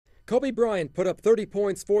Kobe Bryant put up 30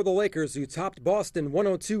 points for the Lakers, who topped Boston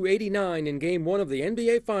 102-89 in Game 1 of the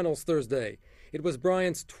NBA Finals Thursday. It was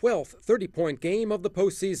Bryant's 12th 30-point game of the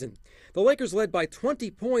postseason. The Lakers led by 20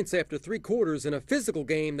 points after three quarters in a physical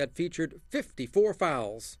game that featured 54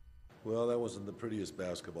 fouls. Well, that wasn't the prettiest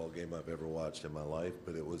basketball game I've ever watched in my life,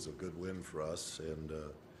 but it was a good win for us. And,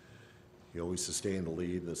 we sustained the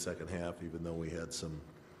lead in the second half, even though we had some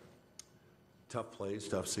tough plays,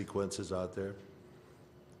 tough sequences out there.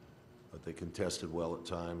 But they contested well at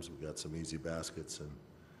times. We got some easy baskets and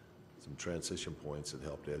some transition points that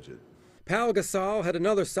helped edge it. Pau Gasol had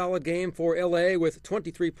another solid game for L.A. with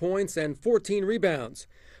 23 points and 14 rebounds.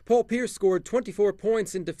 Paul Pierce scored 24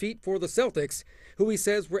 points in defeat for the Celtics, who he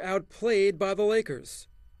says were outplayed by the Lakers.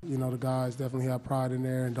 The guys definitely have pride in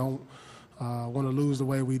there and don't want to lose the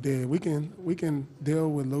way we did. We can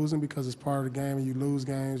deal with losing because it's part of the game, and you lose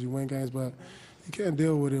games, you win games, but you can't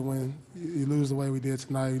deal with it when you lose the way we did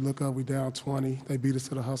tonight. You look up, we down 20. They beat us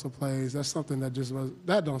to the hustle plays. That's something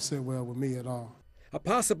that don't sit well with me at all. A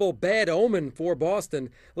possible bad omen for Boston.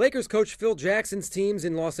 Lakers coach Phil Jackson's teams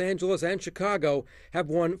in Los Angeles and Chicago have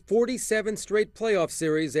won 47 straight playoff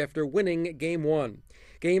series after winning Game 1.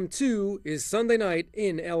 Game 2 is Sunday night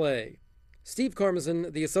in L.A. Steve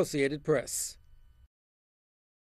Karmazin, The Associated Press.